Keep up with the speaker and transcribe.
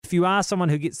if you are someone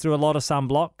who gets through a lot of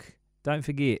sunblock, don't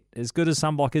forget, as good as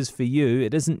sunblock is for you,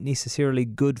 it isn't necessarily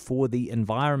good for the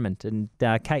environment. And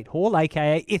Kate Hall,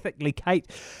 a.k.a. Ethically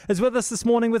Kate, is with us this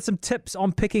morning with some tips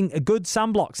on picking a good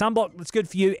sunblock. Sunblock that's good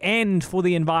for you and for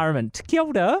the environment. Kia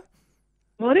ora.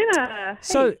 Morena.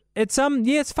 So it's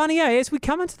it's funny, as we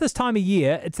come into this time of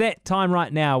year, it's that time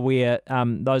right now where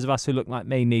those of us who look like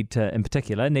me need to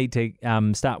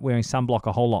start wearing sunblock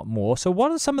a whole lot more. So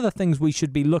what are some of the things we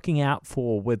should be looking out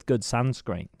for with good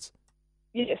sunscreens?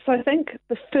 Yeah, so I think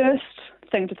the first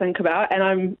thing to think about, and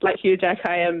I'm like you, Jack,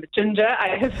 I am ginger.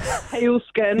 I have pale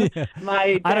skin. Yeah.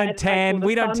 My I don't tan.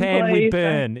 We don't tan. We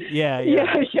burn. Yeah.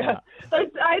 So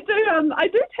I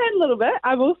do tan a little bit.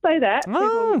 I will say that.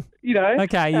 Oh. People,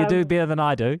 Okay, you do better than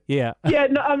I do. Yeah. Yeah,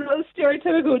 no, I'm not a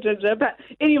stereotypical ginger. But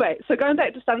anyway, so going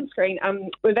back to sunscreen,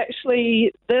 we've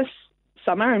actually this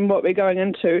summer and what we're going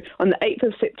into on the 8th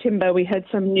of September, we had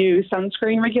some new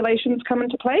sunscreen regulations come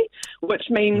into play, which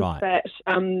means that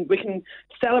we can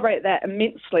celebrate that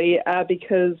immensely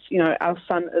because, our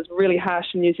sun is really harsh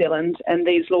in New Zealand, and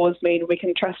these laws mean we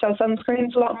can trust our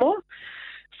sunscreens a lot more.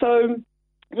 So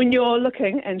when you're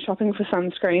looking and shopping for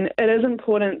sunscreen, it is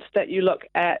important that you look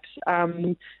at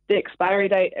the expiry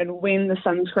date and when the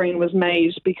sunscreen was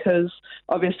made, because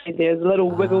obviously there's a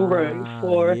little wiggle room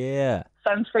for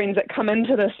sunscreens that come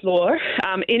into this law.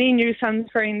 Any new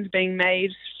sunscreens being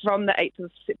made from the 8th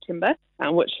of September,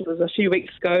 which was a few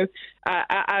weeks ago,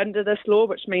 are under this law,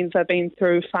 which means they've been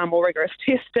through far more rigorous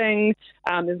testing.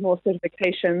 There's more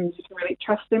certifications. You can really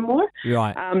trust them more.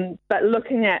 Right. But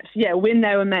looking at, when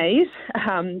they were made,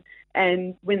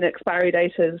 and when the expiry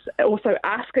date is, also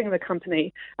asking the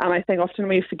company. I think often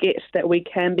we forget that we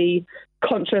can be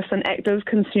conscious and active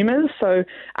consumers. So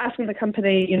asking the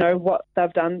company, what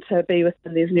they've done to be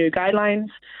within these new guidelines.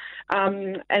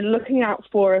 And looking out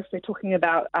for, if we're talking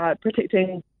about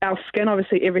protecting our skin,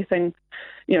 obviously everything,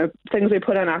 things we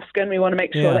put on our skin, we want to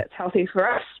make sure that's healthy for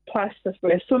us. Plus, if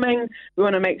we're swimming, we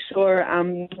want to make sure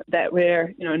that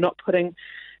we're, not putting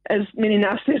as many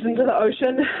nasties into the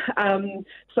ocean.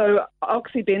 So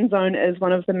oxybenzone is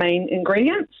one of the main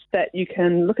ingredients that you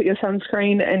can look at your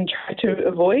sunscreen and try to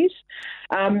avoid.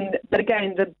 But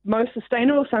again, the most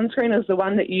sustainable sunscreen is the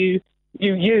one that you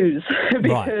use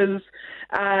because,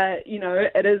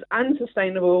 it is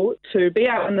unsustainable to be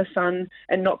out in the sun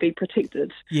and not be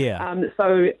protected.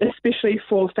 So especially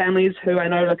for families who I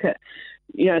know look at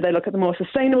they look at the more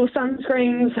sustainable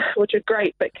sunscreens, which are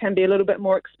great, but can be a little bit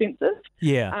more expensive.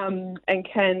 And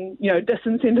can,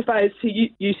 disincentivize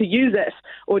you to use it,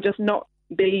 or just not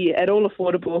be at all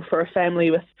affordable for a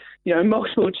family with,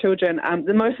 multiple children.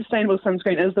 The most sustainable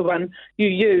sunscreen is the one you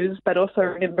use, but also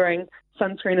remembering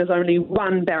sunscreen is only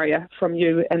one barrier from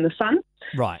you and the sun.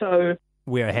 Right. So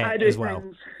wear a hat as well.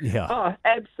 Oh,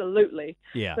 absolutely.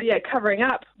 Yeah. So covering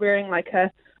up, wearing like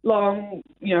a long,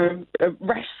 a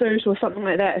rash suit or something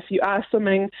like that. If you are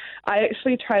swimming, I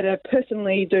actually try to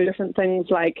personally do different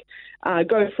things like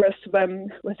go for a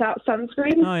swim without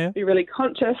sunscreen, be really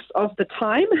conscious of the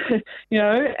time,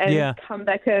 and come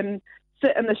back in,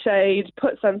 sit in the shade,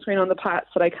 put sunscreen on the parts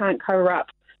that I can't cover up.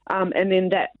 And then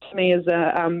that to me is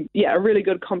a really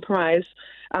good compromise.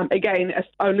 Again,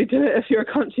 only do it if you're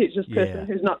a conscientious person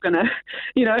who's not going to,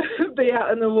 be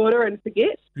out in the water and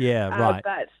forget.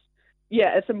 But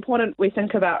it's important we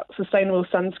think about sustainable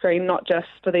sunscreen, not just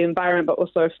for the environment, but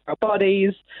also for our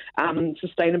bodies,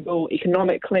 sustainable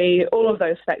economically, all of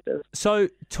those factors. So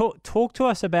talk to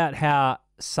us about how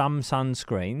some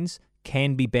sunscreens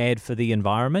can be bad for the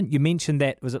environment. You mentioned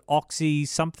that, was it oxy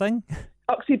something?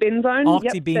 Oxybenzone.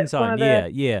 Oxybenzone, that's one of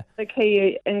the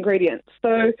key ingredients.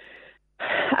 So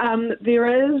there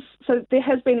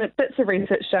has been bits of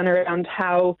research done around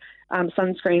how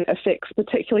sunscreen affects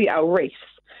particularly our reefs.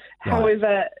 Right.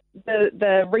 However,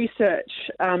 the research,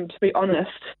 to be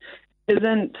honest,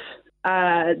 isn't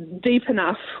deep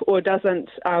enough or doesn't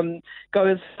go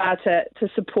as far to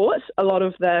support a lot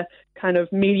of the kind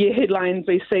of media headlines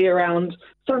we see around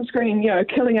sunscreen,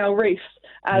 killing our reefs.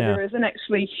 There isn't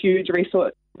actually huge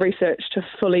research to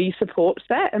fully support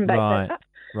that and back that up.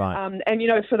 Right. And,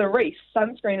 for the reefs,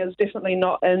 sunscreen is definitely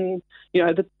not in,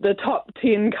 the top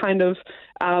 10 kind of,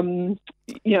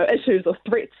 issues or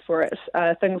threats for it.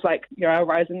 Things like, our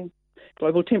rising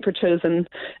global temperatures and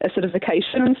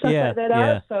acidification and stuff like that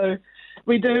are. So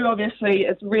we do. Obviously,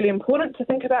 it's really important to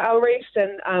think about our reefs,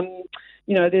 and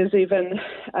there's even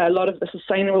a lot of the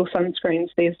sustainable sunscreens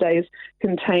these days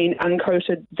contain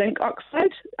uncoated zinc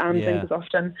oxide. Zinc is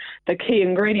often the key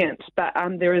ingredient, but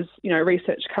there is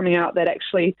research coming out that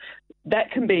actually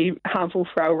that can be harmful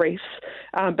for our reefs.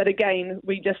 But again,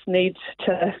 we just need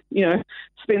to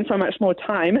spend so much more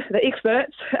time, the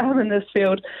experts in this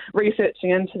field,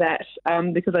 researching into that,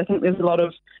 because I think there's a lot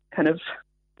of kind of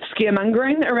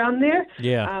scaremongering around there,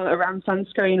 around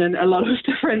sunscreen, and a lot of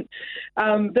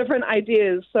different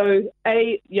ideas. So,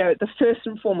 the first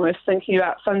and foremost, thinking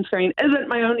about sunscreen isn't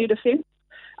my only defence,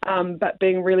 but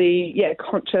being really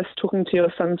conscious, talking to your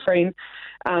sunscreen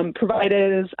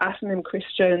providers, asking them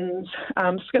questions,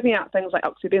 skipping out things like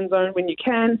oxybenzone when you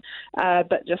can,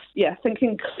 but just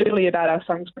thinking clearly about our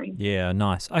sunscreen. Yeah,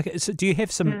 nice. Okay, so do you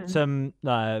have some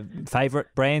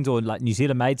favourite brands or like New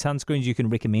Zealand made sunscreens you can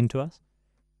recommend to us?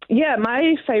 Yeah,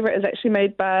 my favourite is actually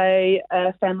made by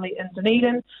a family in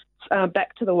Dunedin,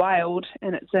 Back to the Wild,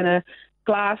 and it's in a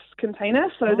glass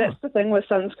container. So that's the thing with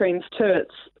sunscreens too.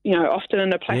 It's often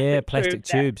in a plastic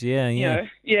tubes.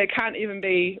 Can't even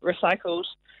be recycled.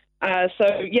 That's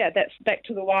Back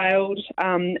to the Wild.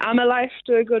 Armalife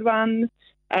do a good one.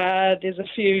 There's a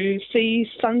few Sea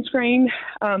sunscreen.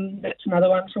 That's another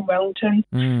one from Wellington.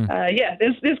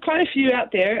 There's quite a few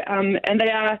out there, and they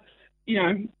are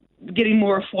getting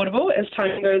more affordable as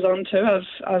time goes on too.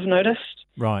 I've noticed.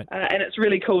 Right. And it's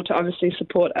really cool to obviously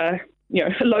support a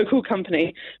local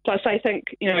company. Plus, I think,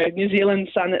 New Zealand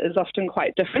sun is often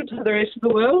quite different to the rest of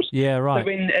the world. Yeah, right. So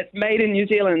when it's made in New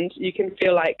Zealand, you can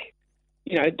feel like,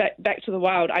 back to the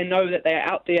wild, I know that they're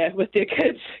out there with their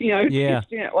kids,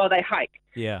 testing it while they hike.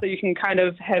 Yeah. So you can kind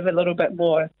of have a little bit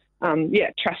more,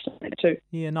 trust in it too.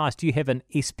 Yeah, nice. Do you have an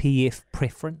SPF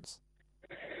preference?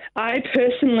 I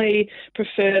personally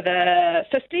prefer the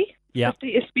 50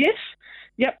 SPF.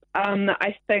 Yep.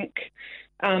 I think,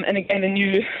 and again, the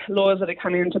new laws that are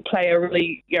coming into play are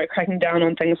really, cracking down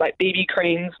on things like BB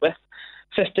creams with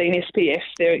 15 SPF.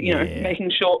 They're,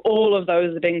 making sure all of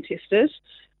those are being tested.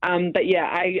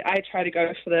 I try to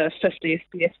go for the 50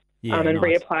 SPF and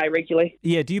reapply regularly.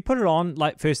 Yeah. Do you put it on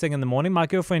like first thing in the morning? My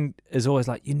girlfriend is always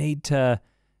like, you need to,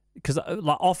 because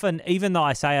like often, even though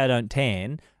I say I don't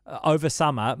tan, over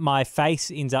summer, my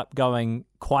face ends up going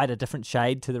quite a different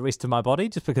shade to the rest of my body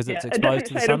just because it's exposed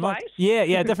to the sunlight.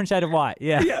 Yeah, different shade of white.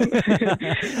 Yeah.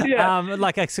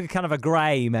 Like a kind of a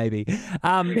grey maybe.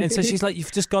 And so she's like,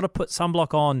 you've just got to put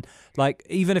sunblock on. Like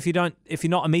even if you're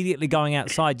not immediately going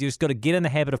outside, you just got to get in the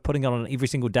habit of putting it on every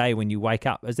single day when you wake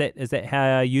up. Is that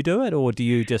how you do it, or do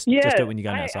you just do it when you're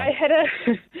going outside?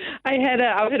 I've had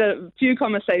a few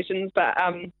conversations, but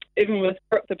even with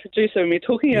Brooke, the producer, when we're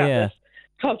talking about this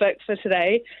topic for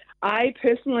today, I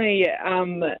personally,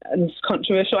 and it's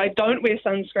controversial, I don't wear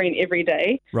sunscreen every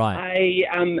day. Right.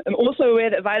 I am also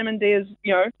aware that vitamin D is,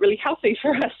 really healthy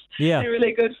for us. Yeah. And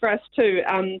really good for us too.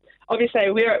 Obviously I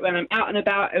wear it when I'm out and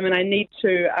about and when I need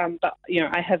to, but,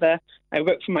 I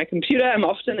work from my computer. I'm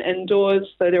often indoors,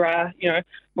 so there are,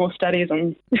 more studies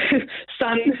on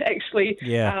sun actually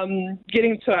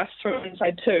getting to us from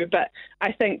inside too. But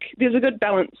I think there's a good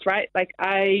balance, right? Like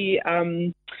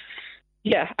I'm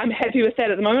happy with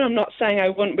that at the moment. I'm not saying I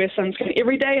wouldn't wear sunscreen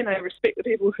every day, and I respect the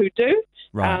people who do.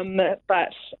 Right.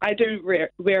 But I do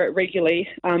wear it regularly,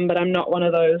 but I'm not one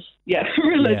of those,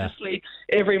 religiously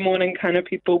every morning kind of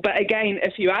people. But again,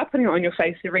 if you are putting it on your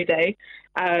face every day,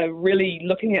 really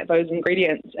looking at those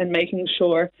ingredients and making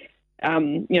sure,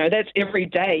 that's every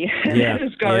day that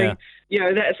is going,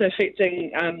 that's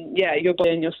affecting, your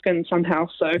body and your skin somehow.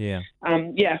 So,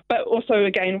 but also,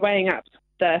 again, weighing up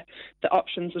the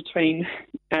options between,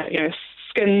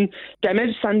 skin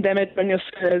damage, sun damage when your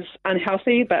skin is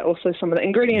unhealthy, but also some of the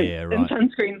ingredients in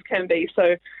sunscreens can be.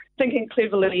 So thinking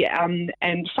cleverly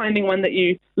and finding one that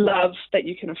you love, that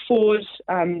you can afford,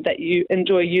 that you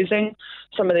enjoy using.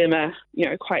 Some of them are,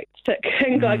 quite thick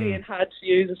and gluggy and hard to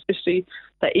use, especially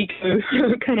the eco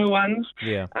kind of ones.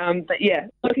 Yeah.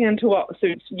 Looking into what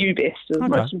suits you best is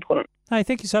most important. Hey,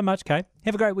 thank you so much, Kate.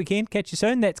 Have a great weekend. Catch you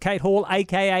soon. That's Kate Hall,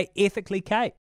 a.k.a. Ethically Kate.